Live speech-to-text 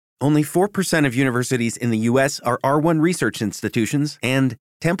Only 4% of universities in the U.S. are R1 research institutions, and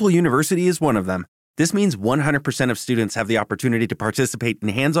Temple University is one of them. This means 100% of students have the opportunity to participate in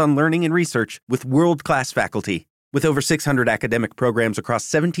hands-on learning and research with world-class faculty. With over 600 academic programs across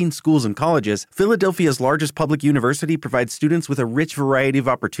 17 schools and colleges, Philadelphia's largest public university provides students with a rich variety of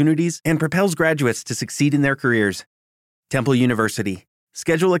opportunities and propels graduates to succeed in their careers. Temple University.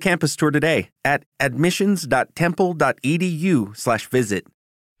 Schedule a campus tour today at admissions.temple.edu/visit.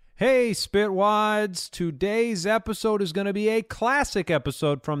 Hey, Spitwads! Today's episode is going to be a classic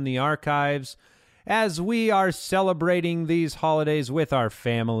episode from the archives as we are celebrating these holidays with our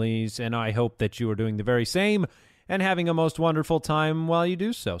families, and I hope that you are doing the very same and having a most wonderful time while you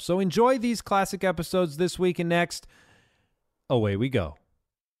do so. So enjoy these classic episodes this week and next. Away we go.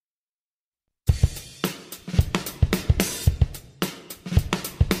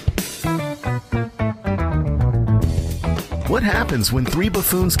 What happens when three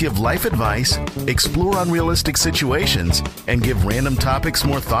buffoons give life advice, explore unrealistic situations, and give random topics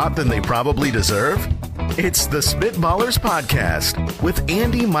more thought than they probably deserve? It's the Spitballers Podcast with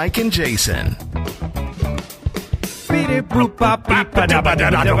Andy, Mike, and Jason.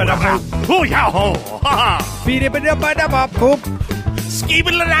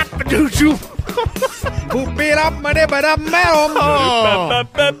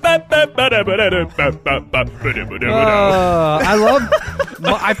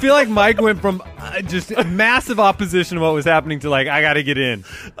 I feel like Mike went from just massive opposition to what was happening to like, I gotta get in.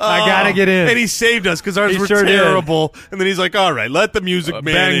 I gotta get in. And he saved us because ours were sure terrible. Did. And then he's like, all right, let the music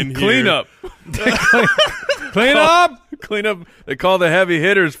man in clean here. up. Clean up. Clean up. They call the heavy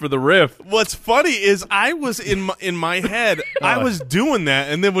hitters for the riff. What's funny is I was in my head, I was doing that.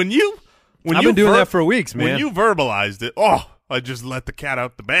 And then I've been doing that for weeks, man. When you verbalized it, I just let the cat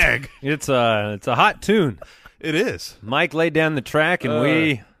out the bag. It's a hot tune. It is. Mike laid down the track, and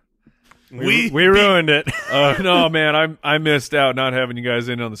we ruined it. No, man, I missed out not having you guys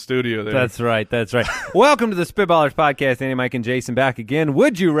in on the studio there. That's right. Welcome to the Spitballers Podcast. Andy, Mike, and Jason back again.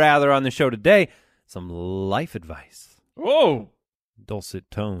 Would you rather on the show today? Some life advice. Oh,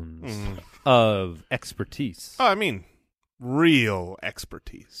 dulcet tones of expertise. I mean, real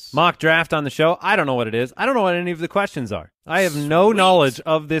expertise. Mock draft on the show. I don't know what it is. I don't know what any of the questions are. I have no knowledge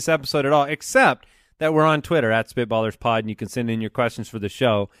of this episode at all, except that we're on Twitter at SpitballersPod, and you can send in your questions for the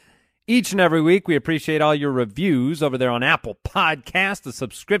show. Each and every week, we appreciate all your reviews over there on Apple Podcasts, the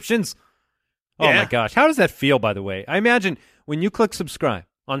subscriptions. Oh, my gosh. How does that feel, by the way? I imagine when you click subscribe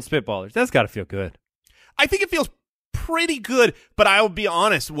on Spitballers, that's got to feel good. I think it feels pretty good, but I'll be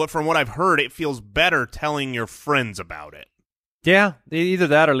honest, from what I've heard, it feels better telling your friends about it. Yeah, either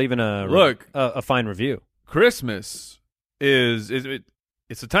that or leaving a fine review. Christmas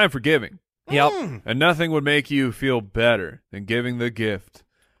it's a time for giving. Yep. And nothing would make you feel better than giving the gift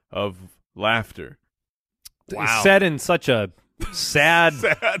of laughter. Wow. Said in such a sad,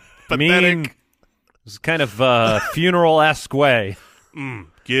 mean, kind of funeral-esque way.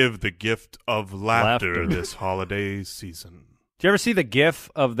 Give the gift of laughter this holiday season. Did you ever see the GIF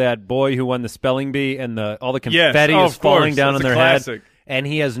of that boy who won the spelling bee and all the confetti is falling down on their head, and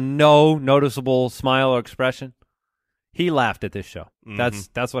he has no noticeable smile or expression? He laughed at this show. Mm-hmm.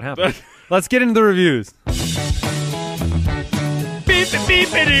 That's what happened. Let's get into the reviews.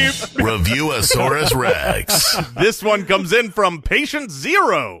 Reviewosaurus Rex. This one comes in from Patient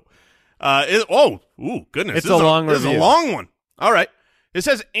Zero. Goodness. It's a long review. This is a long one. All right. It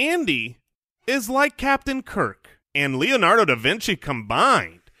says, Andy is like Captain Kirk and Leonardo da Vinci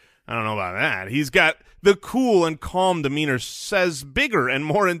combined. I don't know about that. He's got the cool and calm demeanor, says bigger and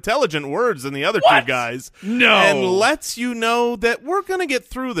more intelligent words than the other two guys. No. And lets you know that we're going to get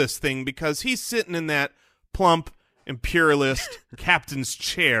through this thing because he's sitting in that plump, imperialist captain's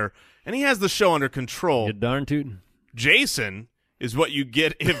chair, and he has the show under control. You're darn tootin'. Jason is what you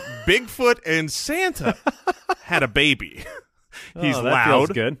get if Bigfoot and Santa had a baby. He's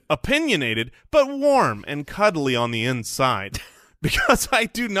loud, opinionated, but warm and cuddly on the inside. Because I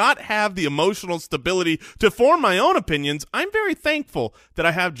do not have the emotional stability to form my own opinions, I'm very thankful that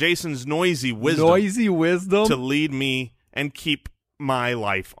I have Jason's noisy wisdom to lead me and keep my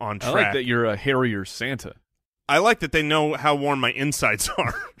life on track. I like that you're a hairier Santa. I like that they know how warm my insides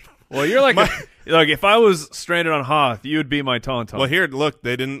are. Well, you're like like if I was stranded on Hoth, you would be my Tauntaun. Well, here, look,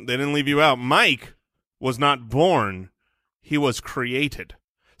 they didn't leave you out. Mike was not born. He was created.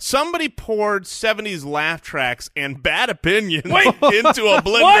 Somebody poured 70s laugh tracks and bad opinions into a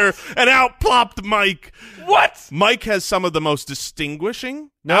blender, and out plopped Mike. What? Mike has some of the most distinguishing,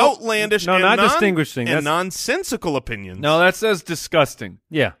 outlandish, and nonsensical opinions. No, that says disgusting.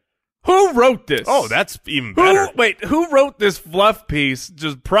 Yeah. Who wrote this? Oh, that's even better. Who wrote this fluff piece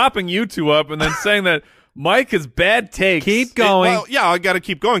just propping you two up and then saying that Mike has bad takes? Keep going. I got to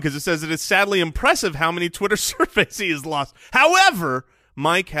keep going because it says it is sadly impressive how many Twitter surveys he has lost. However,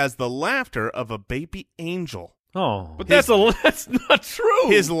 Mike has the laughter of a baby angel. Oh. But that's not true.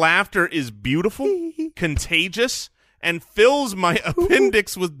 His laughter is beautiful, contagious, and fills my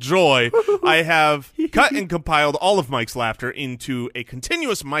appendix with joy. I have cut and compiled all of Mike's laughter into a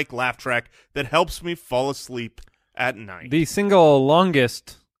continuous Mike laugh track that helps me fall asleep at night. The single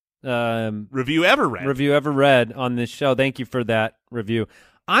longest review ever read on this show. Thank you for that review.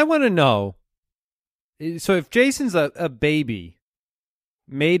 I want to know, so if Jason's a baby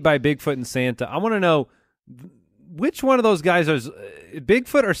made by Bigfoot and Santa, I want to know which one of those guys is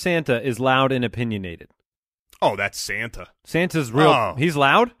Bigfoot or Santa is loud and opinionated. Oh, that's Santa. Santa's real. Oh. He's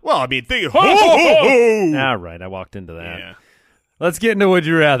loud? Well, I mean, think of ho. All right, I walked into that. Yeah. Let's get into Would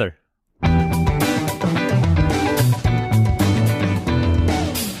You Rather.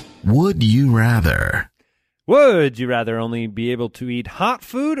 Would you rather? Would you rather only be able to eat hot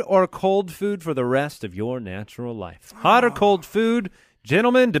food or cold food for the rest of your natural life? Hot or cold food?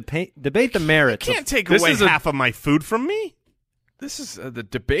 Gentlemen, debate the merits. You can't take away half of my food from me. This is the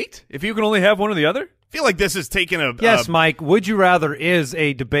debate? If you can only have one or the other? I feel like this is taking a... Yes, Mike, Would You Rather is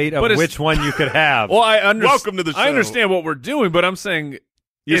a debate of which one you could have. Well, Welcome to the show. I understand what we're doing, but I'm saying...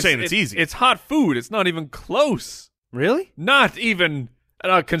 You're saying it's easy. It's hot food. It's not even close. Really? Not even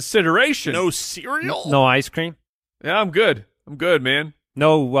a consideration. No cereal? No ice cream? Yeah, I'm good. I'm good, man.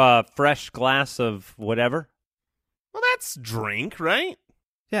 No fresh glass of whatever? Well, that's drink, right?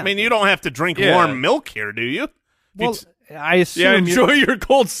 Yeah. I mean, you don't have to drink warm milk here, do you? Well, I assume... Yeah, enjoy your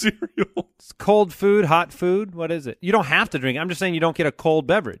cold cereal. It's cold food, hot food. What is it? You don't have to drink. I'm just saying you don't get a cold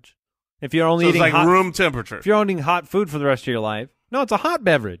beverage. If you're only eating it's like room temperature. If you're eating hot food for the rest of your life. No, it's a hot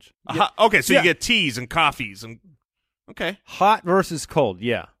beverage. Okay, so you get teas and coffees. Okay. Hot versus cold,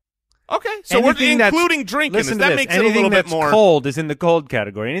 yeah. Okay, so we're including drinking. That makes it a little bit more... Anything that's cold is in the cold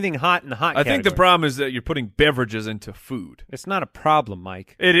category. Anything hot in the hot category. I think the problem is that you're putting beverages into food. It's not a problem,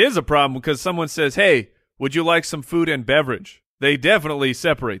 Mike. It is a problem because someone says, hey, would you like some food and beverage? They definitely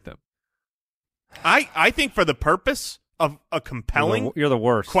separate them. I think for the purpose of a compelling you're the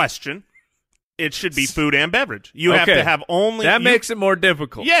worst question, it should be food and beverage. You have to have only... That makes it more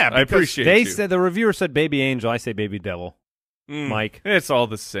difficult. Yeah, I appreciate you. Said, the reviewer said baby angel. I say baby devil. Mike. It's all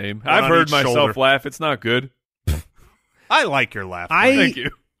the same. I've heard myself laugh. It's not good. I like your laugh. Thank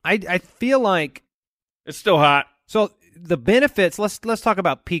you. I feel like... It's still hot. So the benefits, let's talk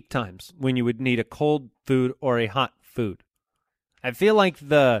about peak times when you would need a cold food or a hot food. I feel like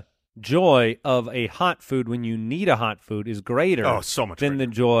the joy of a hot food when you need a hot food is greater than the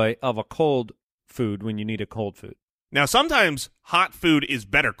joy of a cold food when you need a cold food. Now, sometimes hot food is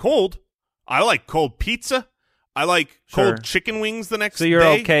better cold. I like cold pizza. I like cold chicken wings the next day. So you're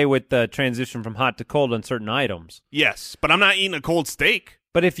okay with the transition from hot to cold on certain items? Yes, but I'm not eating a cold steak.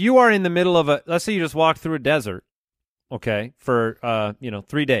 But if you are in the middle of let's say you just walk through a desert, okay, for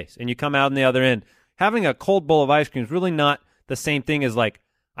 3 days, and you come out on the other end, having a cold bowl of ice cream is really not the same thing as like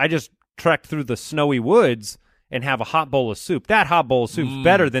I just trekked through the snowy woods and have a hot bowl of soup. That hot bowl of soup is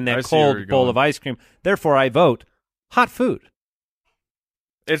better than that cold bowl of ice cream. Therefore, I vote hot food.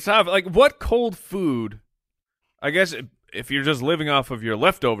 It's hot. Like what cold food? I guess if you're just living off of your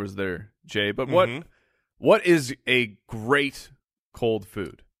leftovers there, Jay, but what is a great cold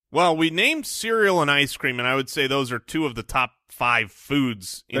food? Well, we named cereal and ice cream, and I would say those are two of the top 5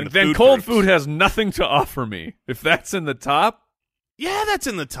 foods in the food Then cold groups. food has nothing to offer me. If that's in the top? Yeah, that's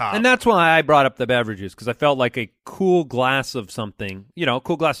in the top. And that's why I brought up the beverages, because I felt like a cool glass of something, a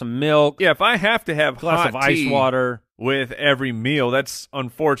cool glass of milk. Yeah, if I have to have glass of ice water with every meal, that's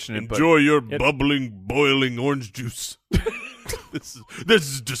unfortunate. Enjoy your bubbling, boiling orange juice. This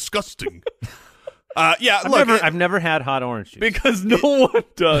is disgusting. I've never had hot orange juice because no one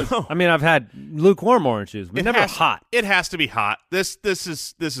does. No. I mean, I've had lukewarm orange juice, but never hot. It has to be hot. This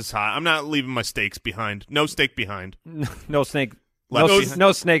is hot. I'm not leaving my steaks behind. No steak behind. No snake.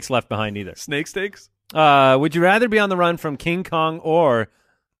 No snakes left behind either. Snake steaks? Would you rather be on the run from King Kong or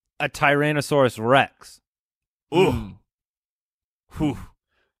a Tyrannosaurus Rex? Ooh. Whew.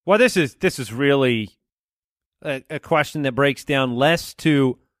 Well, this is really a question that breaks down less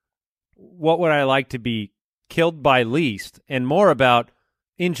to what would I like to be killed by least and more about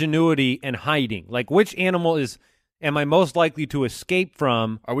ingenuity and hiding. Like, which animal am I most likely to escape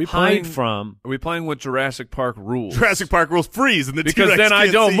from, hide from? Are we playing with Jurassic Park rules? Jurassic Park rules freeze, and because then I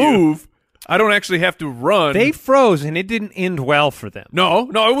don't move. I don't actually have to run. They froze, and it didn't end well for them. No,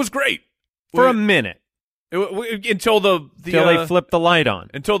 it was great. For a minute. Until they flipped the light on.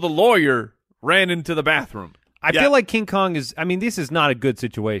 Until the lawyer ran into the bathroom. I feel like King Kong is. I mean, this is not a good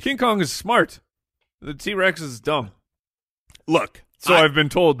situation. King Kong is smart. The T-Rex is dumb. Look, so I've been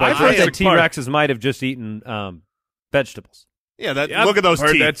told by I've heard that T-Rexes might have just eaten vegetables. Yeah, look at those teeth.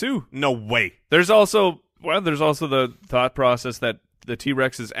 I've heard that too. No way. There's also the thought process that the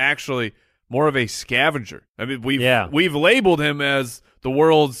T-Rex is actually more of a scavenger. I mean, we've labeled him as the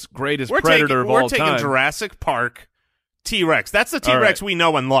world's greatest predator of all time. We're taking Jurassic Park T-Rex. That's the T-Rex we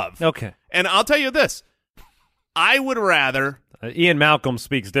know and love. Okay. And I'll tell you this. I would rather... Ian Malcolm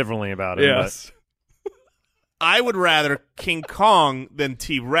speaks differently about it. Yes. I would rather King Kong than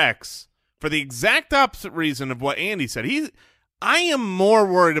T-Rex for the exact opposite reason of what Andy said. I am more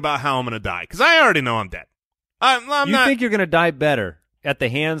worried about how I'm going to die because I already know I'm dead. You think you're going to die better at the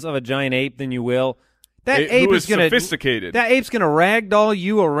hands of a giant ape than you will? That ape is going to sophisticated. That ape's going to ragdoll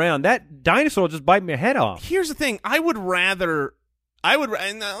you around. That dinosaur will just bite my head off. Here's the thing. I would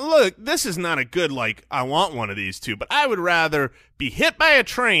and look, this is not a good, I want one of these two, but I would rather be hit by a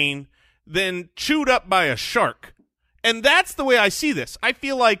train than chewed up by a shark. And that's the way I see this. I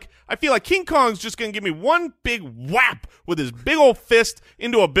feel like King Kong's just going to give me one big whap with his big old fist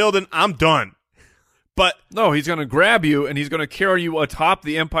into a building. I'm done. But no, he's going to grab you and he's going to carry you atop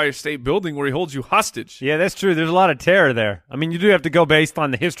the Empire State Building where he holds you hostage. Yeah, that's true. There's a lot of terror there. I mean, you do have to go based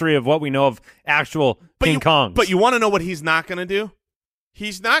on the history of what we know of actual King Kongs. But you want to know what he's not going to do?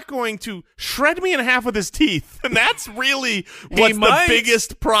 He's not going to shred me in half with his teeth. And that's really what's the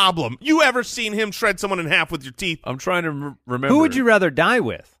biggest problem. You ever seen him shred someone in half with your teeth? I'm trying to remember. Who would you rather die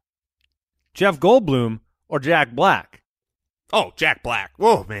with? Jeff Goldblum or Jack Black? Oh, Jack Black.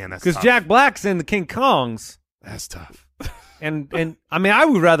 Whoa, man, that's tough. Because Jack Black's in the King Kongs. That's tough. And I mean, I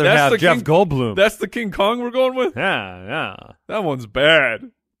would rather have Jeff Goldblum. That's the King Kong we're going with? Yeah. That one's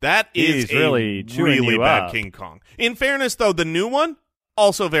bad. That is really bad up. King Kong. In fairness, though, the new one,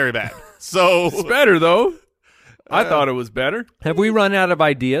 also very bad. So it's better, though. I thought it was better. Have we run out of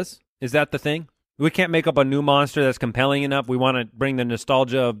ideas? Is that the thing? We can't make up a new monster that's compelling enough. We want to bring the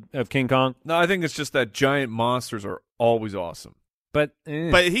nostalgia of King Kong. No, I think it's just that giant monsters are always awesome. But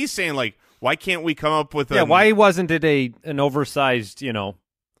he's saying, why can't we come up with why wasn't it an oversized,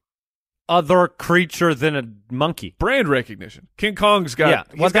 other creature than a monkey? Brand recognition. King Kong's got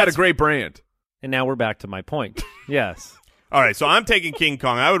a great brand. And now we're back to my point. Yes. All right, so I'm taking King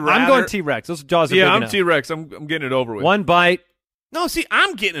Kong. I would rather... I'm going T-Rex. Those jaws are big enough. T-Rex. I'm getting it over with. One bite. No, see,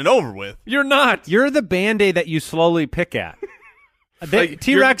 I'm getting it over with. You're not. You're the Band-Aid that you slowly pick at.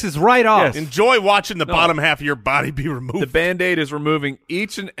 T-Rex is right off. Yes. Enjoy watching the bottom half of your body be removed. The Band-Aid is removing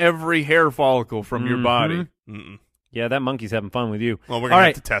each and every hair follicle from your body. Mm-mm. Yeah, that monkey's having fun with you. Well, we're going to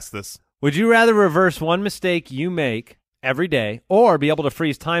have to test this. Would you rather reverse one mistake you make every day or be able to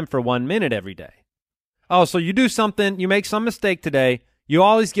freeze time for 1 minute every day? Oh, so you do something, you make some mistake today, you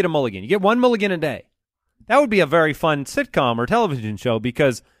always get a mulligan. You get one mulligan a day. That would be a very fun sitcom or television show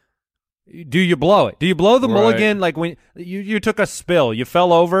because do you blow it? Do you blow the mulligan like when you took a spill, you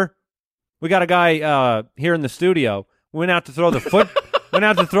fell over? We got a guy here in the studio, went out to throw the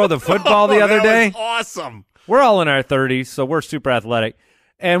football the other day. Was awesome. We're all in our 30s, so we're super athletic.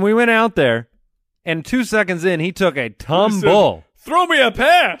 And we went out there, and 2 seconds in, he took a tumble. Throw me a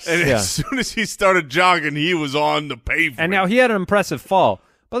pass. And as soon as he started jogging, he was on the pavement. And now he had an impressive fall.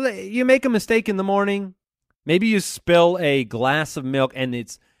 But you make a mistake in the morning. Maybe you spill a glass of milk, and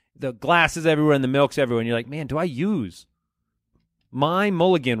the glass is everywhere and the milk's everywhere. And you're like, man, do I use my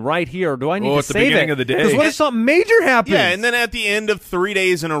mulligan right here, or do I need to save it? At the beginning of the day. Because what if something major happens? Yeah, and then at the end of 3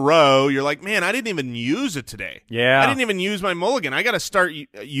 days in a row, you're like, man, I didn't even use it today. Yeah. I didn't even use my mulligan. I got to start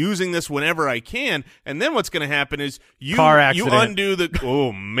using this whenever I can. And then what's going to happen is you undo the –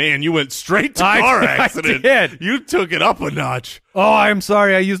 oh, man, you went straight to car accident. I did. You took it up a notch. Oh, I'm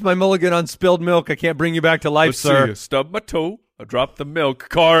sorry. I used my mulligan on spilled milk. I can't bring you back to life, sir. See, stub my toe. I dropped the milk.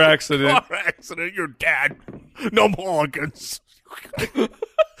 Car accident. Car accident. You're dead. No mulligans.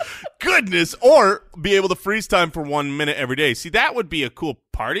 Goodness. Or be able to freeze time for 1 minute every day. See, that would be a cool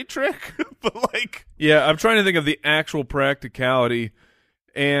party trick. But yeah, I'm trying to think of the actual practicality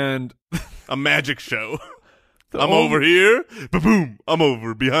and a magic show. Over here, boom, I'm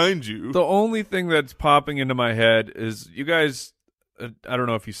over behind you. The only thing that's popping into my head is you guys, I don't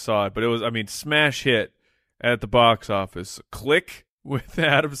know if you saw it, but smash hit at the box office. Click with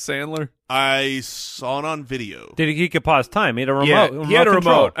Adam Sandler. I saw it on video. He could pause time? He had a remote. Yeah, he had a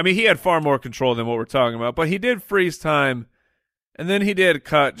control. remote. He had far more control than what we're talking about, but he did freeze time, and then he did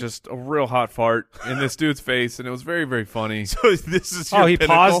cut just a real hot fart in this dude's face, and it was very, very funny. So this is your he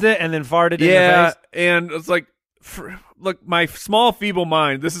pinnacle? Paused it and then farted in the face? Yeah, and it's like, look, my small, feeble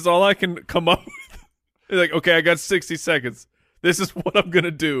mind, this is all I can come up with. You're like, okay, I got 60 seconds. This is what I'm going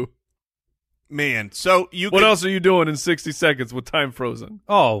to do. Man, so What else are you doing in 60 seconds with time frozen?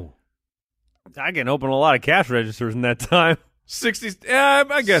 Oh, I can open a lot of cash registers in that time. 60,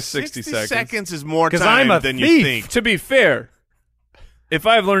 I guess 60 seconds. seconds is more 'Cause time I'm a than thief. you think. To be fair, if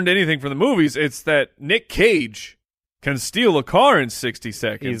I've learned anything from the movies, it's that Nick Cage can steal a car in 60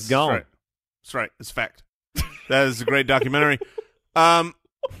 seconds. He's gone. That's right. It's fact. That is a great documentary. Well,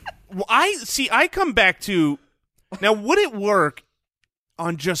 I come back to now. Would it work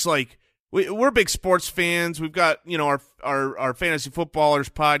on just like we're big sports fans? We've got our fantasy footballers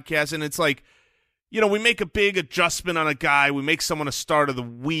podcast, and it's like we make a big adjustment on a guy. We make someone a start of the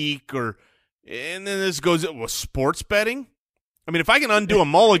week, and then this goes with sports betting. I mean, if I can undo a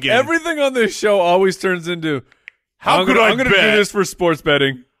mulligan, Everything on this show always turns into How I'm could gonna, I I'm gonna bet? do this for sports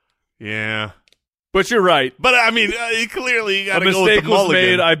betting. Yeah. But you're right. But I mean, clearly you got A to go with mistake the was mulligan.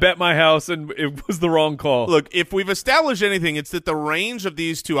 made. I bet my house, and it was the wrong call. Look, if we've established anything, it's that the range of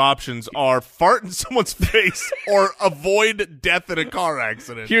these two options are fart in someone's face or avoid death in a car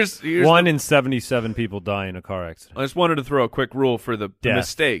accident. Here's 1 in 77 people die in a car accident. I just wanted to throw a quick rule for the Death.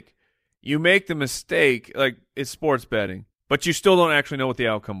 mistake. You make the mistake, like it's sports betting, but you still don't actually know what the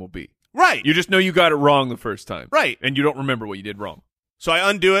outcome will be. Right. You just know you got it wrong the first time. Right. And you don't remember what you did wrong. So I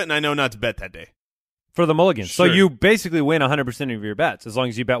undo it, and I know not to bet that day. For the mulligan. Sure. So you basically win 100% of your bets as long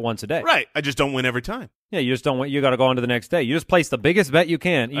as you bet once a day. Right. I just don't win every time. Yeah, you just don't win. You got to go on to the next day. You just place the biggest bet you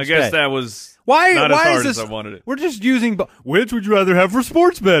can each I guess day. that was Why not as is hard this? as I wanted it. We're just using. Which would you rather have for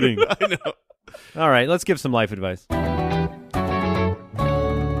sports betting? I know. All right, let's give some life advice.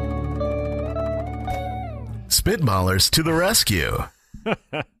 Spitballers to the rescue.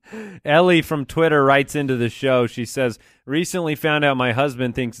 Ellie from Twitter writes into the show. She says, recently found out my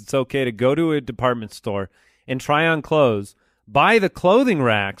husband thinks it's okay to go to a department store and try on clothes, buy the clothing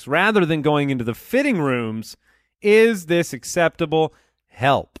racks rather than going into the fitting rooms. Is this acceptable?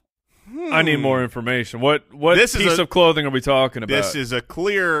 Help. I need more information. What This is piece of clothing are we talking about? This is a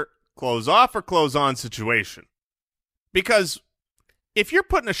clear clothes off or clothes on situation. Because if you're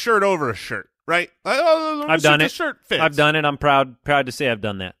putting a shirt over a shirt, right? I've done The it. shirt fits. I've done it. I'm proud to say I've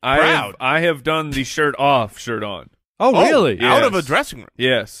done that. I have done the shirt off, shirt on. Oh, really? yeah. Out Yes. of a dressing room.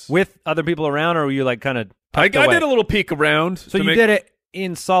 Yes. With other people around, or were you like kind of I tucked away? did a little peek around. So you did it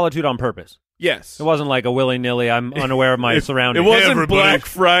in solitude on purpose. Yes. It wasn't like a willy-nilly, I'm unaware of my surroundings. It wasn't Everybody. Black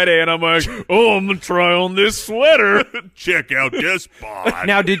Friday, and I'm like, oh, I'm going to try on this sweater. Check out this spot.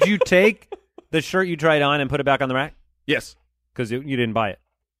 Now, did you take the shirt you tried on and put it back on the rack? Yes. Because you didn't buy it.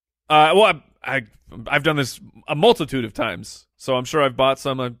 Well, I've done this a multitude of times, so I'm sure I've bought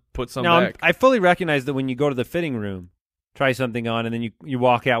some and put some Now, back. I fully recognize that when you go to the fitting room, try something on, and then you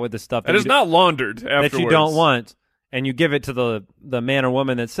walk out with the stuff It is not laundered afterwards. that you don't want, and you give it to the man or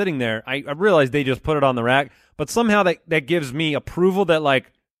woman that's sitting there. I realize they just put it on the rack, but somehow that gives me approval that,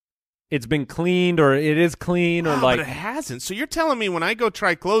 like, it's been cleaned or it is clean or like but it hasn't. So you're telling me when I go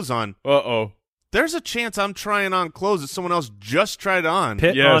try clothes on, Uh-oh. there's a chance I'm trying on clothes that someone else just tried on.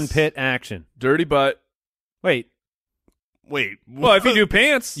 pit Yes. on pit action. Dirty butt. Wait, Wait. Well, if you do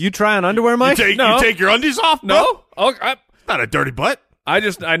pants. you try on underwear, Mike? you No. take your undies off? bro? No. Not a dirty butt. I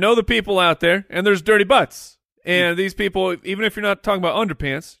know the people out there, and there's dirty butts. And these people, even if you're not talking about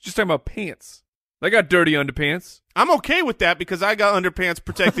underpants, just talking about pants. They got dirty underpants. I'm okay with that because I got underpants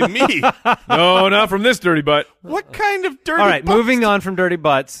protecting me. No, not from this dirty butt. What kind of dirty All right, butts? moving on from dirty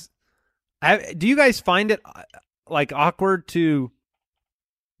butts. Do you guys find it like awkward to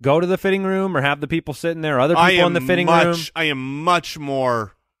go to the fitting room or have the people sitting there, or other people in the fitting room? I am much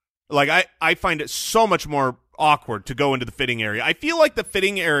more like I find it so much more awkward to go into the fitting area. I feel like the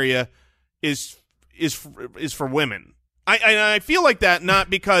fitting area is for women. I feel like that not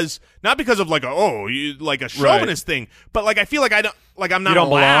because of like a chauvinist thing, but like I feel like I'm not don't belong?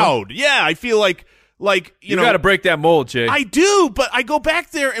 allowed. Yeah, I feel like you know got to break that mold, Jay. I do, but I go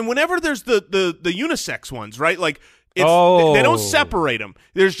back there and whenever there's the unisex ones, right? Like it's they don't separate them.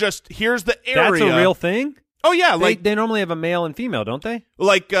 There's just here's the area. That's a real thing? Oh yeah, They normally have a male and female, don't they?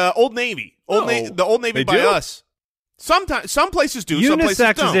 like Old Navy. The Old Navy They by do? us. Sometimes some places do, some places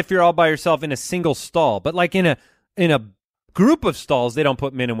Unisex don't. is if you're all by yourself in a single stall, but like in a group of stalls, they don't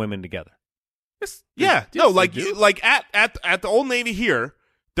put men and women together. Yeah, Yes, no, they like do. at the Old Navy here,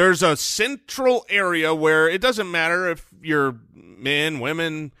 there's a central area where it doesn't matter if you're men,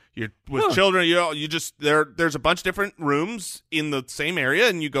 women, you're with children. You just there's a bunch of different rooms in the same area,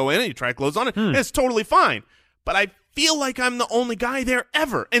 and you go in and you try clothes on it. And it's totally fine. But I feel like I'm the only guy there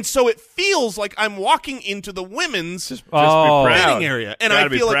ever, and so it feels like I'm walking into the women's Just be Oh. proud. fitting area, and Gotta I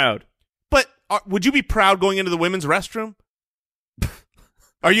be feel like. proud. But would you be proud going into the women's restroom?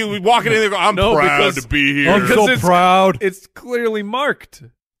 Are you walking in there going, I'm proud to be here? I'm so proud. It's clearly marked.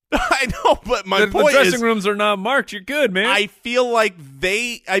 I know, but my point the dressing is, rooms are not marked. You're good, man. I feel like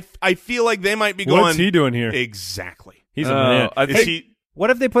they might be going. What's he doing here? Exactly. He's a man. What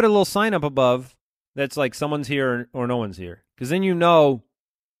if they put a little sign up above that's like someone's here or no one's here? Because then you know.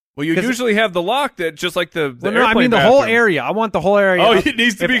 Well, you usually have the lock that just like the no, I mean the bathroom. whole area. I want the whole area. Oh, it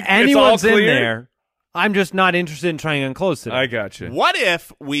needs to be. If anyone's it's all in clear? there, I'm just not interested in trying to unclose it. I got you. What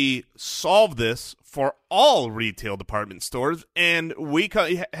if we solve this for all retail department stores? And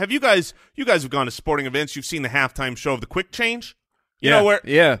have you guys have gone to sporting events? You've seen the halftime show of the Quick Change, you know where?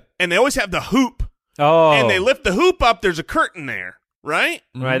 Yeah, and they always have the hoop. Oh, and they lift the hoop up. There's a curtain there, right?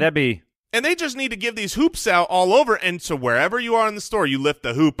 Right, that'd be. And they just need to give these hoops out all over. And so wherever you are in the store, you lift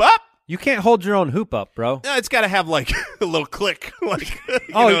the hoop up. You can't hold your own hoop up, bro. No, it's got to have like a little click. Like,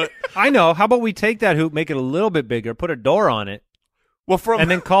 I know. How about we take that hoop, make it a little bit bigger, put a door on it,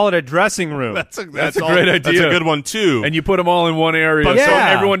 and then call it a dressing room. That's a great idea. That's a good one too. And you put them all in one area, But so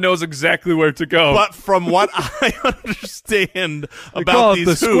everyone knows exactly where to go. But from what I understand call about it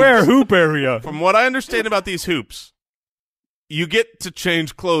these the hoops, square hoop area. From what I understand about these hoops, you get to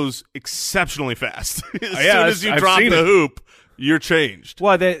change clothes exceptionally fast. As soon as you drop the hoop, you're changed.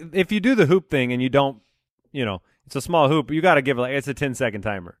 Well, if you do the hoop thing and you don't, it's a small hoop, you got to give it it's a 10-second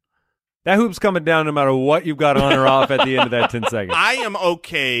timer. That hoop's coming down no matter what you've got on or off at the end of that 10 seconds. I am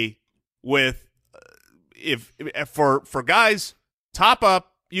okay with if for guys, top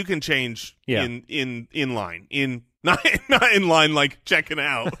up, you can change in line. Not in line like checking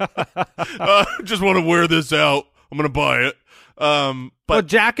out. Just want to wear this out. I'm going to buy it. But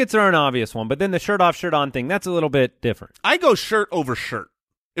jackets are an obvious one, but then the shirt off, shirt on thing, that's a little bit different. I go shirt over shirt.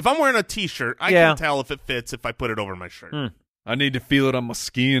 If I'm wearing a T-shirt, I can tell if it fits if I put it over my shirt. I need to feel it on my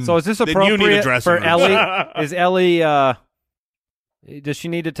skin. So is this Then you appropriate need a dressing for room. Ellie? Is Ellie, does she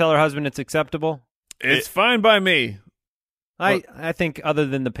need to tell her husband it's acceptable? It's fine by me. I think other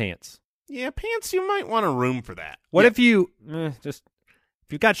than the pants. Yeah, pants, you might want a room for that. What if you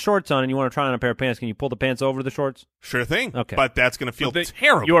if you've got shorts on and you want to try on a pair of pants, can you pull the pants over the shorts? Sure thing. Okay. But that's going to feel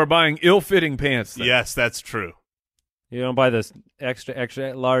terrible. You are buying ill-fitting pants then. Yes, that's true. You don't buy this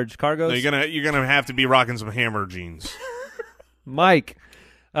extra large cargos? No, you're gonna have to be rocking some Hammer jeans. Mike,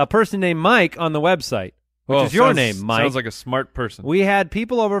 a person named Mike on the website, which is your name, Mike. Sounds like a smart person. We had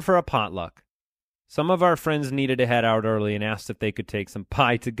people over for a potluck. Some of our friends needed to head out early and asked if they could take some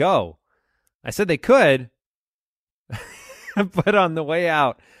pie to go. I said they could, but on the way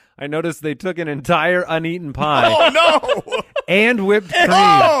out, I noticed they took an entire uneaten pie. Oh, no! And whipped cream.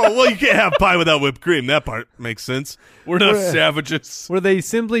 Oh, well, you can't have pie without whipped cream. That part makes sense. We're not savages. Were they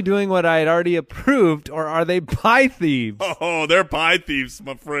simply doing what I had already approved, or are they pie thieves? Oh, they're pie thieves,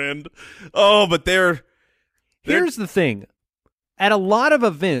 my friend. Oh, but Here's the thing. At a lot of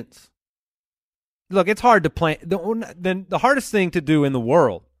events, look, it's hard to plan. The hardest thing to do in the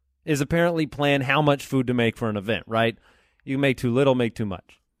world is apparently plan how much food to make for an event, right? You make too little, make too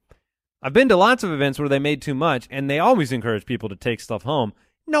much. I've been to lots of events where they made too much, and they always encourage people to take stuff home.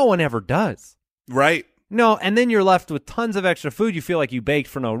 No one ever does. Right. No, and then you're left with tons of extra food. You feel like you baked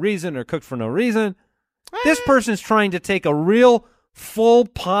for no reason or cooked for no reason. This person's trying to take a real full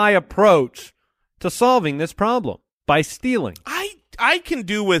pie approach to solving this problem by stealing. I can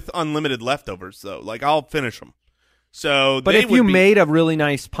do with unlimited leftovers, though. Like, I'll finish them. But if you made a really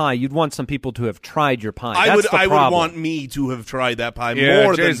nice pie, you'd want some people to have tried your pie. I would want me to have tried that pie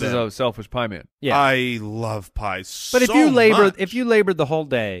more Jay's than is them. a selfish pie man. Yeah. I love pies But so if you labored the whole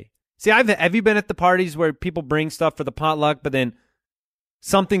day, have you been at the parties where people bring stuff for the potluck, but then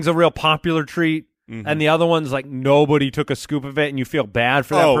something's a real popular treat, and the other one's like nobody took a scoop of it, and you feel bad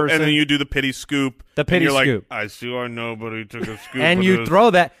for that person? And then you do the pity scoop. The pity and you're scoop. Like, I swear nobody took a scoop. And of you this. throw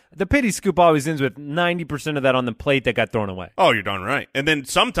that. The pity scoop always ends with 90% of that on the plate that got thrown away. Oh, you're darn right. And then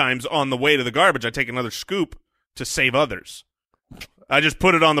sometimes on the way to the garbage, I take another scoop to save others. I just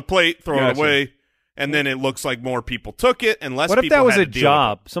put it on the plate, throw it away, and then it looks like more people took it and less people What if that was had a to deal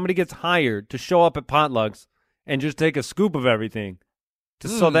job? Somebody gets hired to show up at potlucks and just take a scoop of everything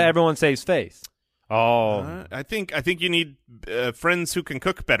so that everyone saves face. Oh, I think you need friends who can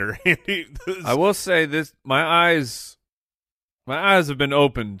cook better. I will say this: my eyes have been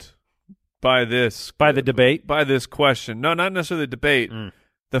opened by this, by the debate, by this question. No, not necessarily the debate.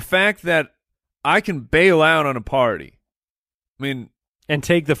 The fact that I can bail out on a party. I mean, and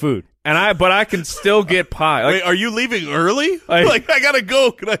take the food, but I can still get pie. Like, wait, are you leaving early? I gotta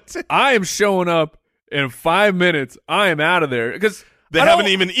go. Can I am showing up in 5 minutes. I am out of there because. They haven't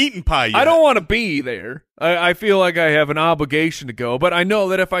even eaten pie yet. I don't want to be there. I feel like I have an obligation to go, but I know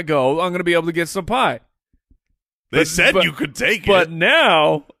that if I go, I'm going to be able to get some pie. They said you could take but it.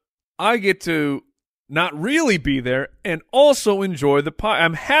 now I get to not really be there and also enjoy the pie.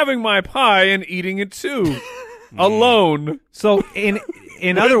 I'm having my pie and eating it too, alone. So in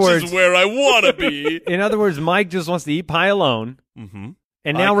other words, is where I want to be. in other words, Mike just wants to eat pie alone, and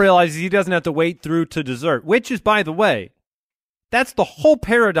now realizes he doesn't have to wait through to dessert. Which is, by the way, that's the whole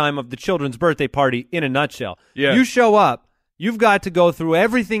paradigm of the children's birthday party in a nutshell. Yeah. You show up, you've got to go through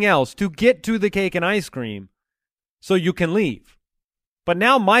everything else to get to the cake and ice cream, so you can leave. But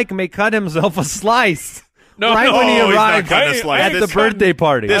now Mike may cut himself a slice when he he's not arrives cutting a slice. at the birthday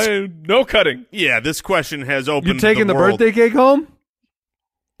party. No cutting. Yeah, this question has opened You taking the world. birthday cake home?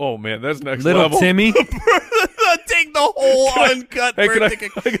 Oh, man, that's next Little level. Timmy? Take the whole uncut Hey, birthday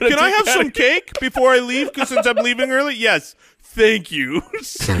cake. Can I have some cake before I leave? Because since I'm leaving early, yes. Thank you,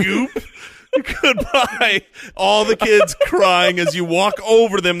 Scoop. Goodbye. All the kids crying as you walk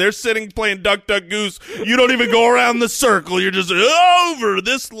over them. They're sitting playing Duck, Duck, Goose. You don't even go around the circle. You're just over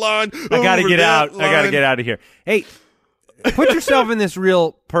this line. I got to get out. Line. I got to get out of here. Hey, put yourself in this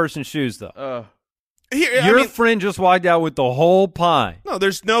real person's shoes, though. Your friend just walked out with the whole pie. No,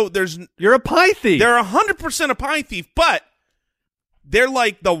 You're a pie thief. They're 100% a pie thief, but they're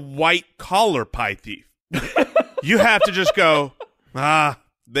like the white collar pie thief. You have to just go,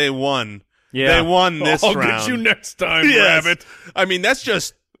 they won. Yeah. They won this I'll round. get you next time, Yes. Rabbit. I mean, that's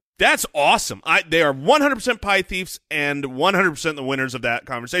awesome. They are 100% pie thieves and 100% the winners of that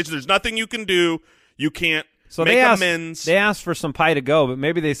conversation. There's nothing you can do. You can't make amends. They asked for some pie to go, but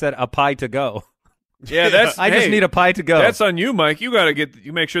maybe they said a pie to go. Yeah, that's. I just need a pie to go. That's on you, Mike. You got to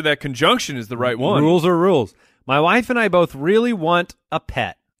you make sure that conjunction is the right one. Rules are rules. My wife and I both really want a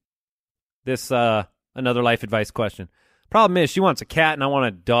pet. This another life advice question. Problem is, she wants a cat and I want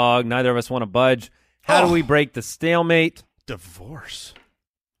a dog. Neither of us want to budge. How do we break the stalemate? Divorce.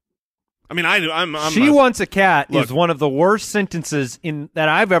 I mean, I'm she wants a cat is one of the worst sentences that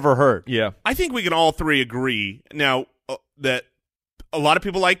I've ever heard. Yeah. I think we can all three agree now that a lot of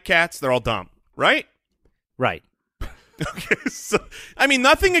people like cats. They're all dumb, right? Right. Okay. So, I mean,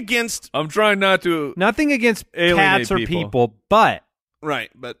 nothing against I'm trying not to. Nothing against alienate cats or people, but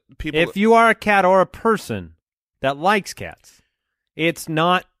right, but people. if you are a cat or a person that likes cats, it's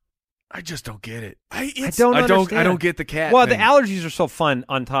not. I just don't get it. I don't understand. I don't get the cat. Well, thing. the allergies are so fun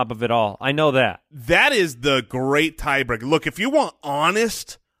on top of it all. I know that. That is the great tiebreaker. Look, if you want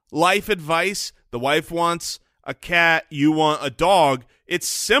honest life advice, the wife wants a cat, you want a dog. It's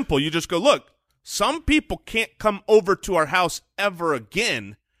simple. You just go, look. Some people can't come over to our house ever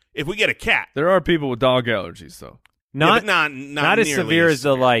again if we get a cat. There are people with dog allergies, though. Not as severe as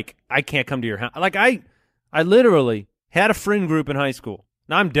the I can't come to your house. Like I literally had a friend group in high school.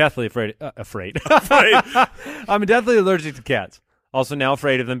 Now I'm deathly afraid. I'm deathly allergic to cats. Also now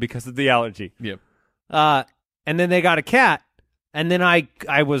afraid of them because of the allergy. Yep. And then they got a cat, and then I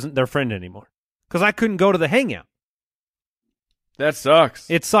wasn't their friend anymore because I couldn't go to the hangout. That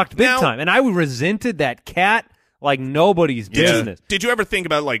sucks. It sucked big time, and I resented that cat like nobody's business. Did you ever think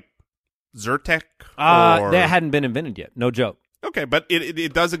about like Zyrtec? That hadn't been invented yet. No joke. Okay, but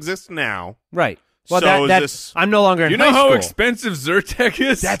it does exist now. Right. Well, so I'm no longer in high school. You know how expensive Zyrtec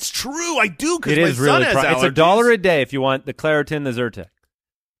is? That's true. I do because it my is son really has allergies. It's $1 a day if you want the Claritin, the Zyrtec.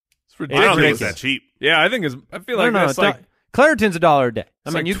 It's ridiculous. I don't think it's that cheap. Yeah, I feel like that's like Claritin's $1 a day. I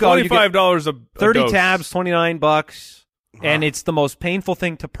mean, like you go, you get $25 a 30 dose. tabs, $29, and it's the most painful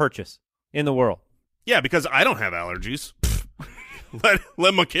thing to purchase in the world. Yeah, because I don't have allergies.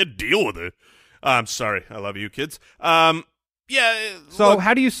 let my kid deal with it. I'm sorry. I love you, kids. Yeah. So look,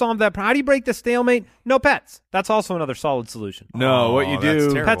 how do you solve that problem? How do you break the stalemate? No pets. That's also another solid solution. No, what you that's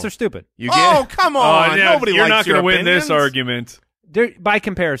do? terrible. Pets are stupid. You get, oh, come on. yeah, Nobody you're likes not your going to win this opinions. argument. They're, by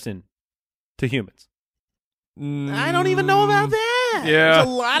comparison to humans. I don't even know about that. Yeah. There's a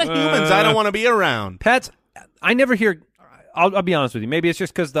lot of humans I don't want to be around. Pets, I never hear. I'll be honest with you. Maybe it's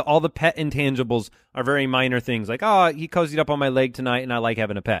just because all the pet intangibles are very minor things. Like, oh, he cozied up on my leg tonight, and I like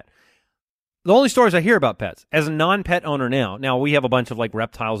having a pet. The only stories I hear about pets, as a non-pet owner now we have a bunch of like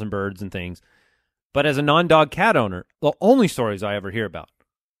reptiles and birds and things, but as a non-dog cat owner, the only stories I ever hear about,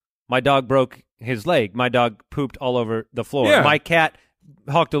 my dog broke his leg, my dog pooped all over the floor, my cat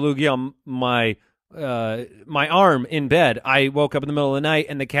hocked a loogie on my arm in bed, I woke up in the middle of the night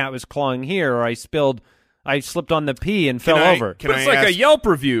and the cat was clawing here, or I slipped on the pee and fell over. But it's like a Yelp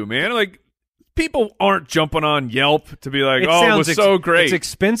review, man. Like, people aren't jumping on Yelp to be like, it was so great. It's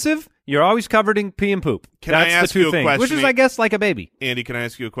expensive. You're always covered in pee and poop. Can I ask the two you a things, question? which is, I guess, like a baby. Andy, can I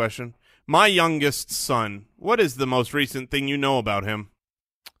ask you a question? My youngest son, what is the most recent thing you know about him?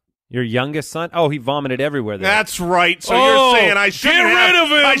 Your youngest son? Oh, he vomited everywhere there. That's right. So you're saying I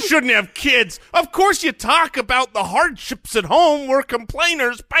shouldn't have kids. Of course you talk about the hardships at home. We're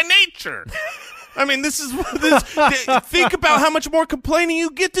complainers by nature. I mean, think about how much more complaining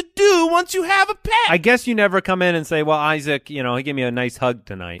you get to do once you have a pet. I guess you never come in and say, well, Isaac, he gave me a nice hug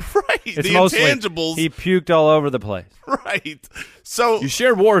tonight. Right. It's the mostly intangibles. He puked all over the place. Right. So you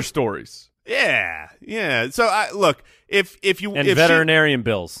share war stories. Yeah. So look, if veterinarian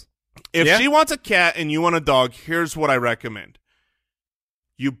bills. If she wants a cat and you want a dog, here's what I recommend.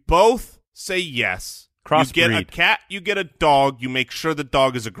 You both say yes. Crossbreed. You get a cat, you get a dog, you make sure the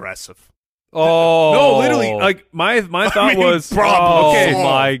dog is aggressive. Oh. No, literally, like, my thought was, okay,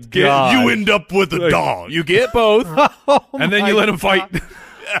 my God. You end up with a dog. You get both, and then you let them fight.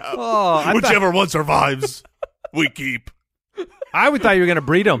 Yeah. Whichever one survives, we keep. I would thought you were going to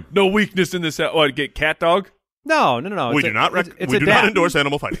breed them. No weakness in this. What, get cat dog? No. We do not endorse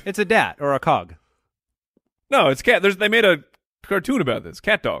animal fighting. It's a dat or a cog. No, it's cat. They made a cartoon about this.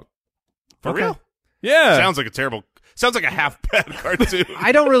 Cat dog. For real? Yeah. Sounds like a half bad cartoon.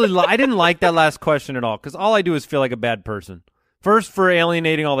 I didn't like that last question at all because all I do is feel like a bad person. First for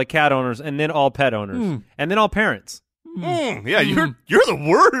alienating all the cat owners, and then all pet owners, and then all parents. Yeah, you're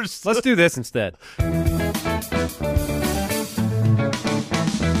the worst. Let's do this instead.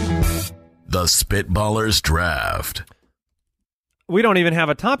 The Spitballers Draft. We don't even have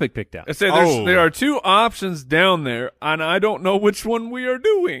a topic picked out. I say there are two options down there, and I don't know which one we are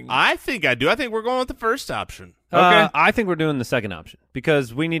doing. I think I do. I think we're going with the first option. Okay. I think we're doing the second option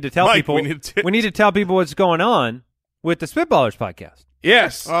because we need to tell people. We need to tell people what's going on with the Spitballers podcast.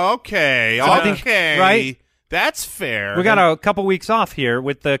 Yes. Okay. So okay. Right? That's fair. We got a couple weeks off here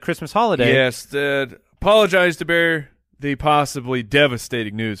with the Christmas holiday. Yes. Apologize to bear the possibly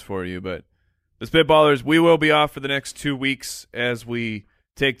devastating news for you, but the Spitballers, we will be off for the next 2 weeks as we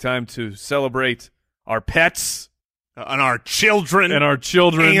take time to celebrate our pets and our children.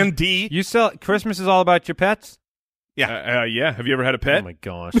 Andy. Christmas is all about your pets? Yeah. Yeah. Have you ever had a pet? Oh, my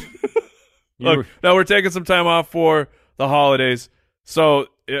gosh. Look, now we're taking some time off for the holidays. So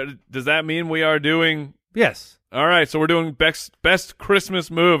does that mean we are doing? Yes. All right. So we're doing best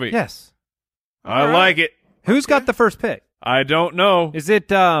Christmas movie. Yes. I like it. Who's got the first pick? I don't know. Is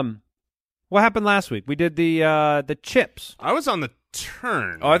it what happened last week? We did the chips. I was on the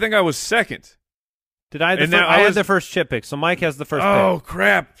turn. Oh, I think I was second. Did I? I had the first chip pick, so Mike has the first pick. Oh,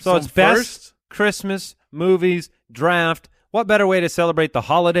 crap. So it's best Christmas movies draft. What better way to celebrate the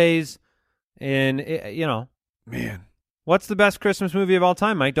holidays? And, Man. What's the best Christmas movie of all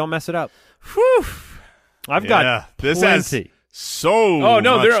time, Mike? Don't mess it up. Whew. I've got plenty. Oh,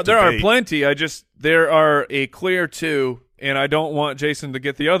 no, there are plenty. There are a clear two, and I don't want Jason to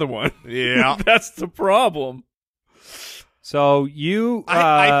get the other one. Yeah. That's the problem. So you...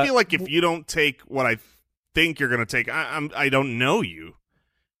 I feel like if you don't take what I think you're going to take, I don't know you.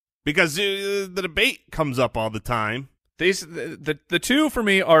 Because the debate comes up all the time. The two for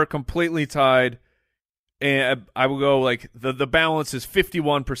me are completely tied, and I will go like the balance is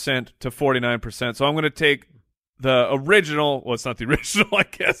 51% to 49%. So I'm going to take the original. Well, it's not the original, I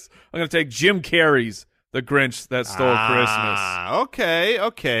guess. I'm going to take Jim Carrey's The Grinch That Stole Christmas.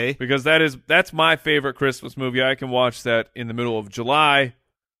 Okay. Because that's my favorite Christmas movie. I can watch that in the middle of July.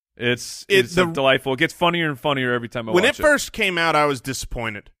 It's delightful. It gets funnier and funnier every time I watch it. When it first came out, I was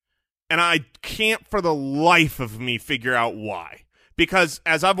disappointed. And I can't for the life of me figure out why. Because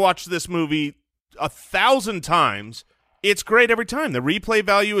as I've watched this movie 1,000 times, it's great every time. The replay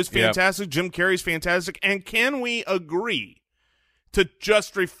value is fantastic. Yep. Jim Carrey's fantastic. And can we agree to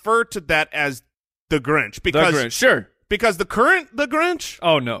just refer to that as The Grinch? Because, The Grinch, sure. Because the current The Grinch?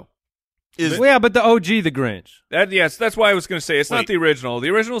 Oh, no. But the OG The Grinch. Yes, that's why I was going to say it's not the original. The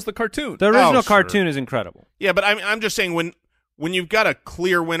original is the cartoon. The original cartoon is incredible. Yeah, but I'm just saying when you've got a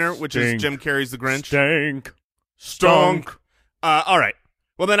clear winner, which is Jim Carrey's The Grinch. Stunk. All right.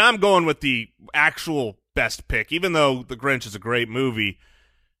 Well, then I'm going with the actual best pick, even though The Grinch is a great movie.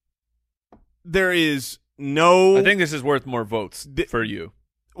 There is no... I think this is worth more votes for you.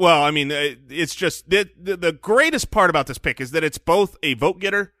 Well, I mean, it's just... The greatest part about this pick is that it's both a vote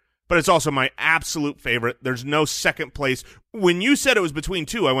getter, but it's also my absolute favorite. There's no second place. When you said it was between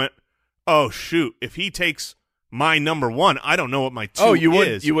two, I went, oh, shoot. If he takes... my number one, I don't know what my two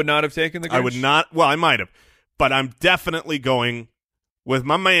is. You would not have taken The Grinch? I would not. Well, I might have. But I'm definitely going with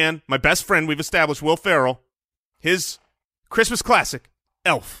my man, my best friend we've established, Will Ferrell, his Christmas classic,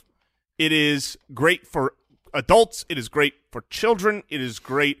 Elf. It is great for adults. It is great for children. It is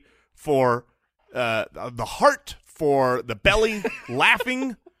great for the heart, for the belly,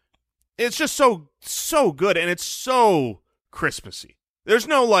 laughing. It's just so good, and it's so Christmassy. There's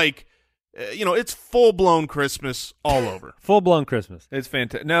no like, it's full-blown Christmas all over. Full-blown Christmas. It's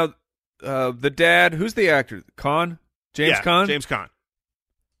fantastic. Now, the dad, who's the actor? Caan? James Caan? James Caan.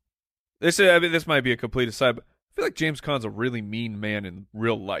 This might be a complete aside, but I feel like James Caan's a really mean man in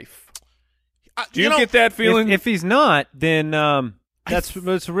real life. Do you get that feeling? If he's not, then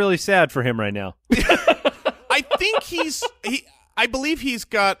it's really sad for him right now. I think I believe he's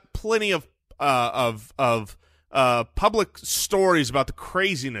got plenty of public stories about the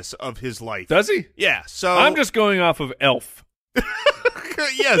craziness of his life. Does he? Yeah. So I'm just going off of Elf.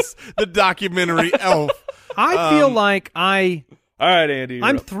 Yes, the documentary Elf. I feel like All right, Andy.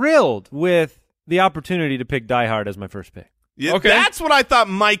 I'm thrilled with the opportunity to pick Die Hard as my first pick. Yeah, okay. That's what I thought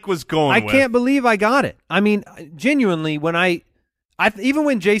Mike was going with. I can't believe I got it. I mean, genuinely, when even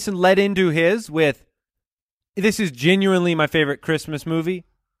when Jason led into his with, this is genuinely my favorite Christmas movie,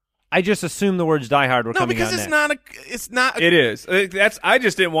 I just assumed the words Die Hard were coming out next. No, because it's not. It is. I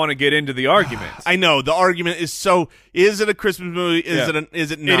just didn't want to get into the argument. I know the argument is is it a Christmas movie? Is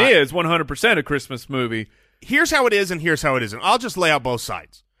it not? It is 100% a Christmas movie. Here's how it is, and here's how it isn't. I'll just lay out both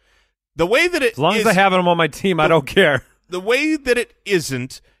sides. The way that it as long as I have them on my team, I don't care. The way that it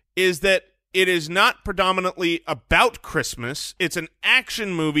isn't is that it is not predominantly about Christmas. It's an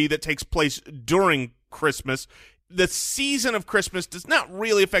action movie that takes place during Christmas. The season of Christmas does not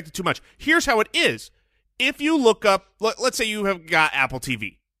really affect it too much. Here's how it is. If you look up, let's say you have got Apple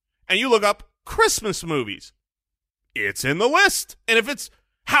TV, and you look up Christmas movies, it's in the list. And if it's,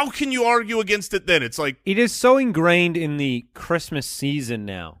 how can you argue against it then? It's like, it is so ingrained in the Christmas season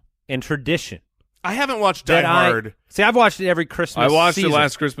now and tradition. I haven't watched Die Hard. I've watched it every Christmas I watched season. it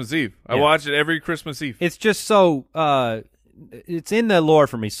last Christmas Eve. I watched it every Christmas Eve. It's just so it's in the lore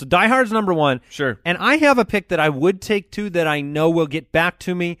for me. So Die Hard's number one. Sure. And I have a pick that I would take too that I know will get back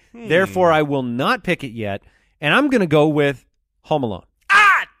to me. Therefore, I will not pick it yet. And I'm going to go with Home Alone.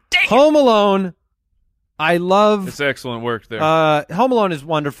 Dang Home Alone. I love. It's excellent work there. Home Alone is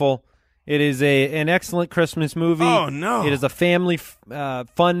wonderful. It is an excellent Christmas movie. Oh, no. It is a family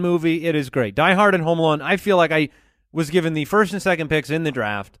fun movie. It is great. Die Hard and Home Alone. I feel like I was given the first and second picks in the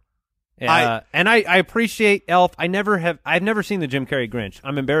draft. And I appreciate Elf. I've never seen the Jim Carrey Grinch.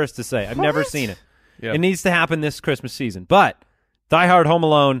 I'm embarrassed to say. I've never seen it. Yep. It needs to happen this Christmas season. But Die Hard, Home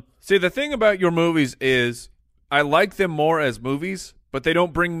Alone. See, the thing about your movies is I like them more as movies, but they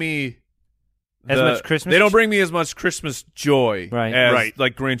don't bring me much Christmas. They don't bring me as much Christmas joy as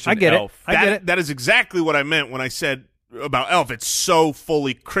like Grinch and I get Elf. I get it. That is exactly what I meant when I said about Elf. It's so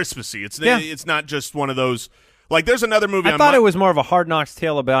fully Christmassy. It's not just one of those. Like, there's another movie. I thought it was more of a Hard Knocks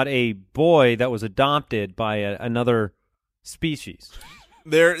tale about a boy that was adopted by another species.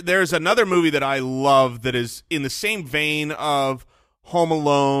 There's another movie that I love that is in the same vein of Home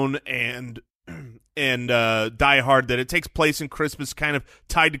Alone and Die Hard, that it takes place in Christmas, kind of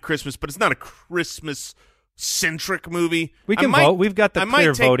tied to Christmas, but it's not a Christmas-centric movie. We can vote. We've got the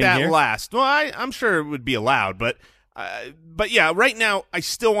clear voting here. I might take that here. last. Well, I'm sure it would be allowed, but yeah, right now I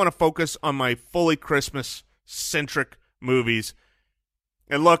still want to focus on my fully Christmas-centric movies.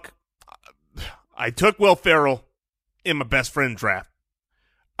 And look, I took Will Ferrell in my best friend draft.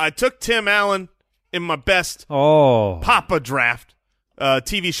 I took Tim Allen in my best Papa draft,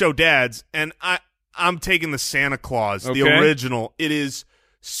 TV show dads, and I'm taking the Santa Claus, the original. It is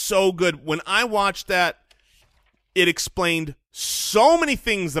so good. When I watched that, it explained so many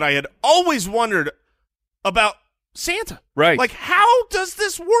things that I had always wondered about Santa. Right. Like, how does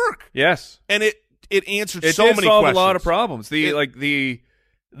this work? Yes. And it answered it so did many solve questions. a lot of problems. The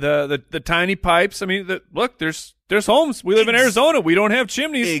tiny pipes. I mean, look, there's homes. We live in Arizona. We don't have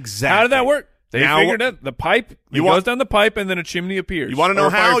chimneys. Exactly. How did that work? They Now, figured out the pipe. It goes down the pipe, and then a chimney appears. You want to know or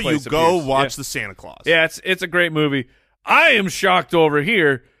a how? You fireplace go appears. watch the Santa Claus. Yeah, it's a great movie. I am shocked over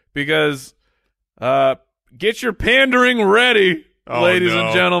here because get your pandering ready, ladies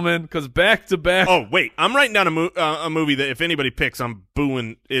and gentlemen, because back to back. Oh, wait. I'm writing down a movie that if anybody picks, I'm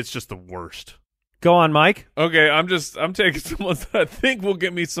booing. It's just the worst. Go on, Mike. Okay, I'm taking someone that I think will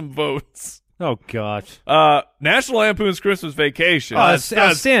get me some votes. Oh, gosh. National Lampoon's Christmas Vacation. Oh, that's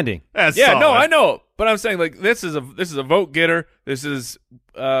outstanding. That's yeah, solid. no, I know, but I'm saying like this is a vote getter. This is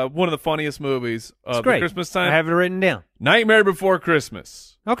one of the funniest movies of the Christmas time. I have it written down. Nightmare Before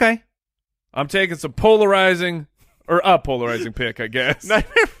Christmas. Okay. I'm taking some polarizing pick, I guess.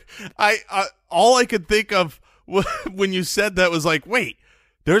 All I could think of when you said that was like, wait,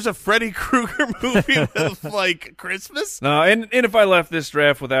 there's a Freddy Krueger movie with like Christmas? No, and if I left this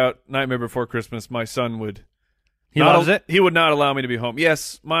draft without Nightmare Before Christmas, my son would. He loves it? He would not allow me to be home.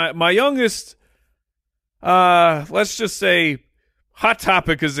 Yes, my youngest, let's just say, Hot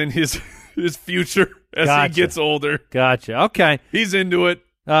Topic is in his future. as Gotcha. he gets older. Gotcha. Okay. He's into it.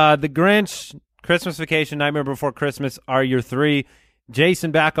 The Grinch, Christmas Vacation, Nightmare Before Christmas are your three.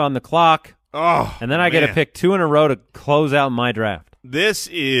 Jason back on the clock. Oh, and then I get to pick 2 in a row to close out my draft. This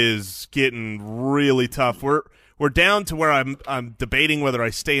is getting really tough. We're down to where I'm debating whether I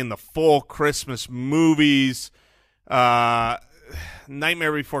stay in the full Christmas movies.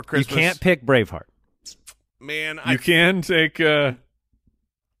 Nightmare Before Christmas. You can't pick Braveheart. Man, you can take Miracle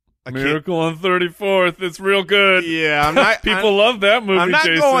on 34th. It's real good. Yeah, I'm not. People love that movie. I'm not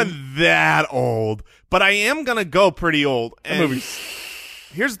Jason. going that old, but I am gonna go pretty old. That movie.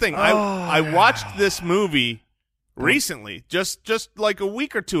 Here's the thing. I watched this movie recently, just like a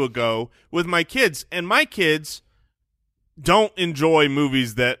week or two ago, with my kids, and my kids don't enjoy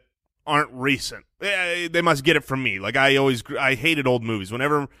movies that aren't recent. They must get it from me. Like I hated old movies.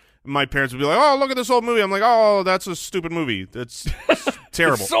 Whenever my parents would be like, "Oh, look at this old movie," I'm like, "Oh, that's a stupid movie. That's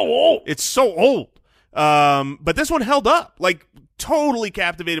terrible. It's so old. It's so old." But this one held up. Like totally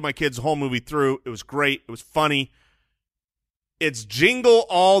captivated my kids the whole movie through. It was great. It was funny. It's Jingle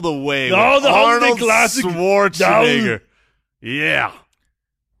All the Way. Oh, with the Arnold classic. Schwarzenegger. Yeah.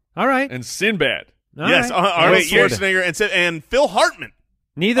 All right. And Sinbad. All yes, right. Arnold Schwarzenegger and Phil Hartman.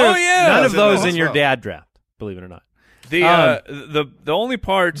 Neither. Oh, yeah. None of those Also. in your dad draft, believe it or not. The only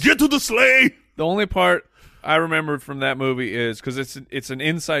part. Get to the sleigh. The only part I remembered from that movie is because it's an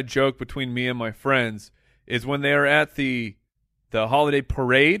inside joke between me and my friends. Is when they are at the holiday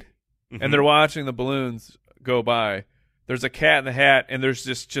parade and they're watching the balloons go by. There's a Cat in the Hat, and there's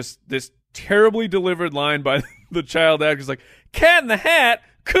just this terribly delivered line by the child actors like, "Cat in the Hat,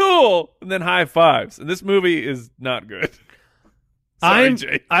 cool," and then high fives. And this movie is not good. Sorry,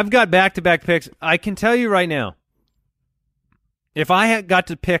 Jay. I've got back-to-back picks. I can tell you right now, if I had got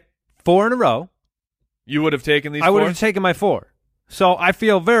to pick 4 in a row, You would have taken these I would 4? have taken my 4. So I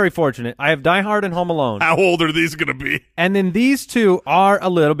feel very fortunate. I have Die Hard and Home Alone. How old are these going to be? And then these 2 are a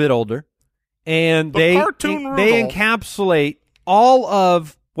little bit older. And But they cartoon they Rudolph. encapsulate all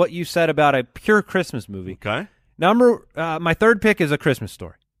of what you said about a pure Christmas movie. Okay. My third pick is A Christmas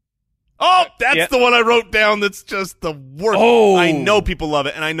Story. Oh, that's Yeah. the one I wrote down that's just the worst. Oh. I know people love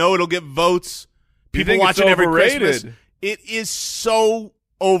it, and I know it'll get votes. You People think watch it's it every overrated? Christmas. It is so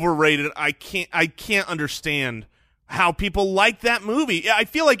overrated. I can't understand how people like that movie. I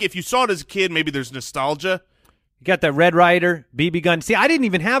feel like if you saw it as a kid, maybe there's nostalgia. You got that Red Ryder, BB gun. See, I didn't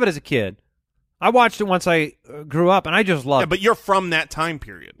even have it as a kid. I watched it once I grew up, and I just loved Yeah, but you're from that time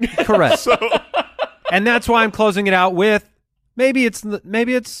period. it. Correct. And that's why I'm closing it out with maybe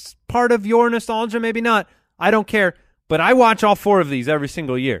it's part of your nostalgia, maybe not. I don't care. But I watch all 4 of these every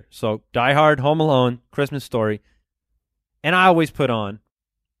single year. So Die Hard, Home Alone, Christmas Story, and I always put on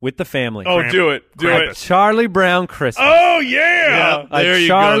with the family. Oh, do it. Charlie Brown Christmas. Oh, yeah. A there you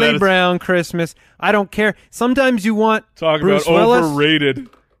go. Charlie That is- Brown Christmas. I don't care. Sometimes you want Talk Bruce about Willis. overrated.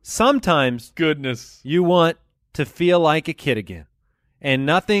 Sometimes Goodness. you want to feel like a kid again. And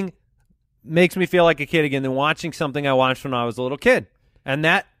nothing makes me feel like a kid again than watching something I watched when I was a little kid. And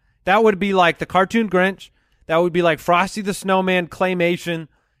that would be like the cartoon Grinch. That would be like Frosty the Snowman claymation.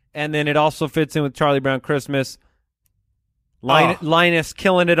 And then it also fits in with Charlie Brown Christmas. Linus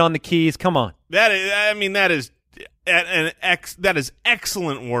killing it on the keys. Come on. That is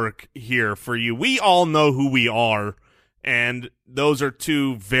excellent work here for you. We all know who we are, and those are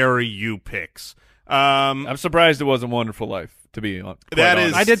 2 very you picks. I'm surprised it wasn't Wonderful Life, to be honest.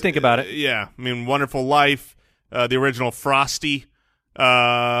 I did think about it. Yeah, I mean, Wonderful Life, the original Frosty.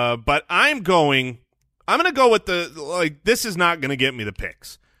 But I'm going to go with this is not going to get me the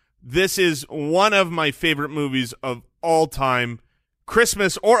picks. This is one of my favorite movies of all time,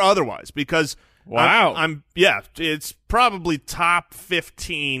 Christmas or otherwise, because Wow. It's probably top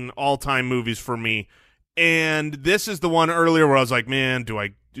 15 all-time movies for me. And this is the one earlier where I was like, man, do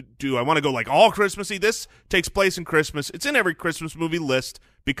I want to go like all Christmassy? This takes place in Christmas. It's in every Christmas movie list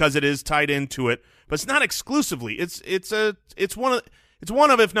because it is tied into it, but it's not exclusively. It's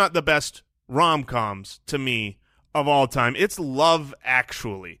one of if not the best rom-coms to me of all time. It's Love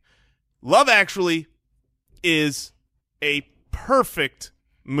Actually. Love Actually is a perfect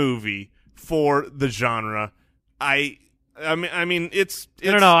movie for the genre. I mean, it's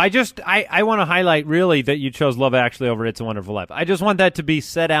No. I want to highlight really that you chose Love Actually over It's a Wonderful Life. I just want that to be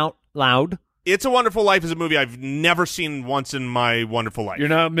said out loud. It's a Wonderful Life is a movie I've never seen once in my wonderful life. You're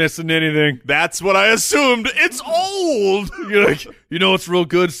not missing anything. That's what I assumed. It's old. You're like, it's real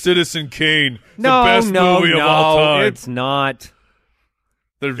good, Citizen Kane. No, the best movie of all time. It's not.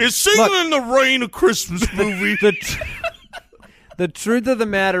 Is Singing in the Rain a Christmas movie? The truth of the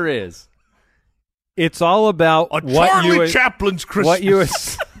matter is, it's all about Charlie Chaplin's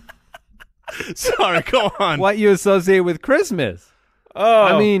Christmas. Sorry, go on. What you associate with Christmas. Oh,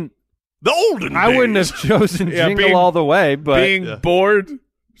 I mean, the olden I days. wouldn't have chosen Jingle being- All the Way, but being bored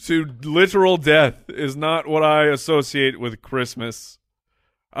to literal death is not what I associate with Christmas.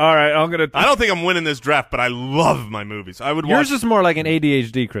 All right, I'm gonna. I don't think I'm winning this draft, but I love my movies. I would yours watch. is more like an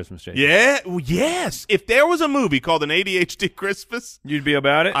ADHD Christmas, Jason. Yeah, yes. If there was a movie called An ADHD Christmas, You'd be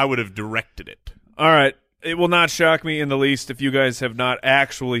about it. I would have directed it. All right. It will not shock me in the least if you guys have not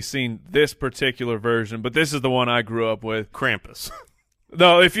actually seen this particular version, but this is the one I grew up with. Krampus.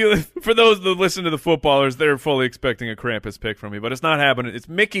 No, for those that listen to the footballers, they're fully expecting a Krampus pick from me, but it's not happening. It's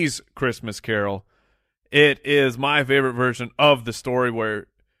Mickey's Christmas Carol. It is my favorite version of the story where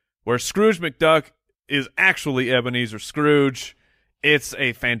Scrooge McDuck is actually Ebenezer Scrooge. It's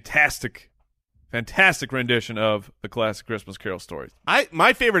a fantastic rendition of the classic Christmas Carol story.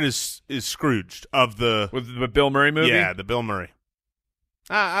 My favorite is Scrooged of the With the Bill Murray movie? Yeah, the Bill Murray.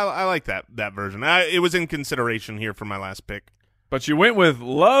 I like that version. It was in consideration here for my last pick. But you went with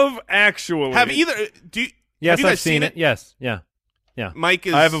Love Actually. Yes, you I've guys seen it. Yes, yeah. Mike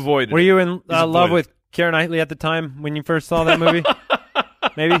is. I have avoided Were it. you in love avoided. with Keira Knightley at the time when you first saw that movie?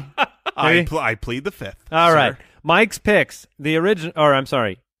 Maybe? I plead the fifth. All sir. right. Mike's picks, Jim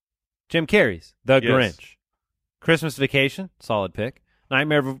Carrey's The Yes. Grinch. Christmas Vacation, solid pick.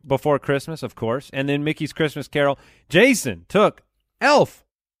 Nightmare Before Christmas, of course. And then Mickey's Christmas Carol. Jason took Elf,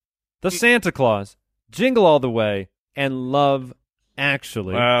 The Santa Claus, Jingle All the Way, and Love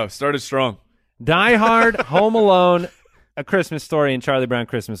Actually. Wow, started strong. Die Hard, Home Alone, A Christmas Story, and Charlie Brown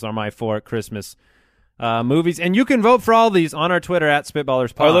Christmas are my 4 Christmas movies. And you can vote for all these on our Twitter at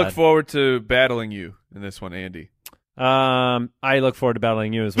SpitballersPod. I look forward to battling you in this one, Andy. I look forward to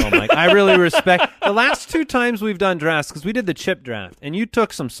battling you as well, Mike. I really respect the last 2 times we've done drafts because we did the chip draft, and you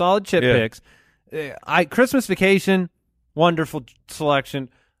took some solid chip picks. Christmas Vacation, wonderful selection.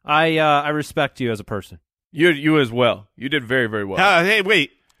 I respect you as a person. You as well. You did very, very well. Hey,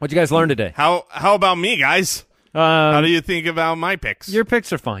 wait. What'd you guys learn today? How about me, guys? How do you think about my picks? Your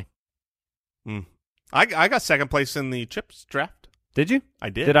picks are fine. I got second place in the chips draft. Did you? I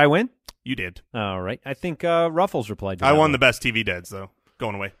did. Did I win? You did. All right. I think Ruffles replied to I that won one. the best TV dads, though.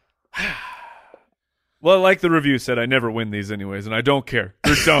 Going away. Well, like the review said, I never win these anyways, and I don't care.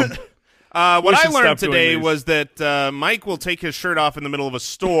 They're dumb. What We I should learned stop doing today these. was that Mike will take his shirt off in the middle of a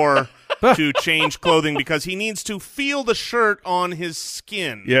store to change clothing because he needs to feel the shirt on his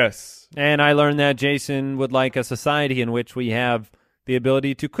skin. Yes. And I learned that Jason would like a society in which we have the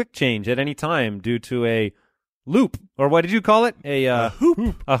ability to quick change at any time due to a loop. Or what did you call it? A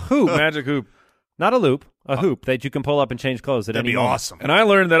hoop. A hoop. Magic hoop. Not a loop. A hoop that you can pull up and change clothes at That'd any be moment. awesome. And I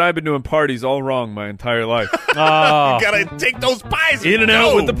learned that I've been doing parties all wrong my entire life. Oh. You gotta take those pies In and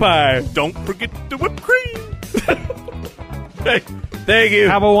out with the pie. Don't forget the whipped cream. Hey, thank you.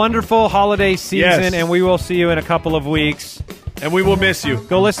 Have a wonderful holiday season, Yes. and we will see you in a couple of weeks. And we will miss you.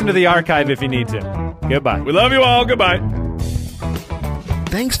 Go listen to the archive if you need to. Goodbye. We love you all. Goodbye.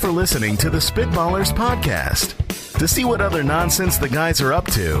 Thanks for listening to the Spitballers podcast. To see what other nonsense the guys are up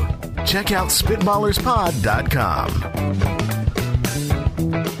to, check out SpitballersPod.com.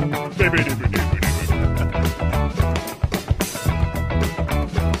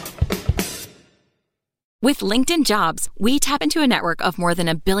 With LinkedIn Jobs, we tap into a network of more than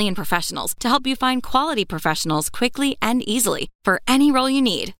 1 billion professionals to help you find quality professionals quickly and easily for any role you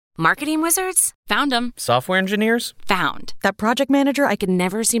need. Marketing wizards? Found them. Software engineers? Found. That project manager I could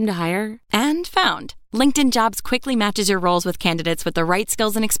never seem to hire? And found. LinkedIn Jobs quickly matches your roles with candidates with the right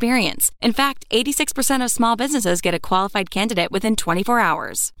skills and experience. In fact, 86% of small businesses get a qualified candidate within 24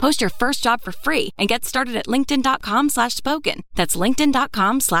 hours. Post your first job for free and get started at linkedin.com/spoken. That's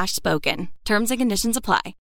linkedin.com/spoken. Terms and conditions apply.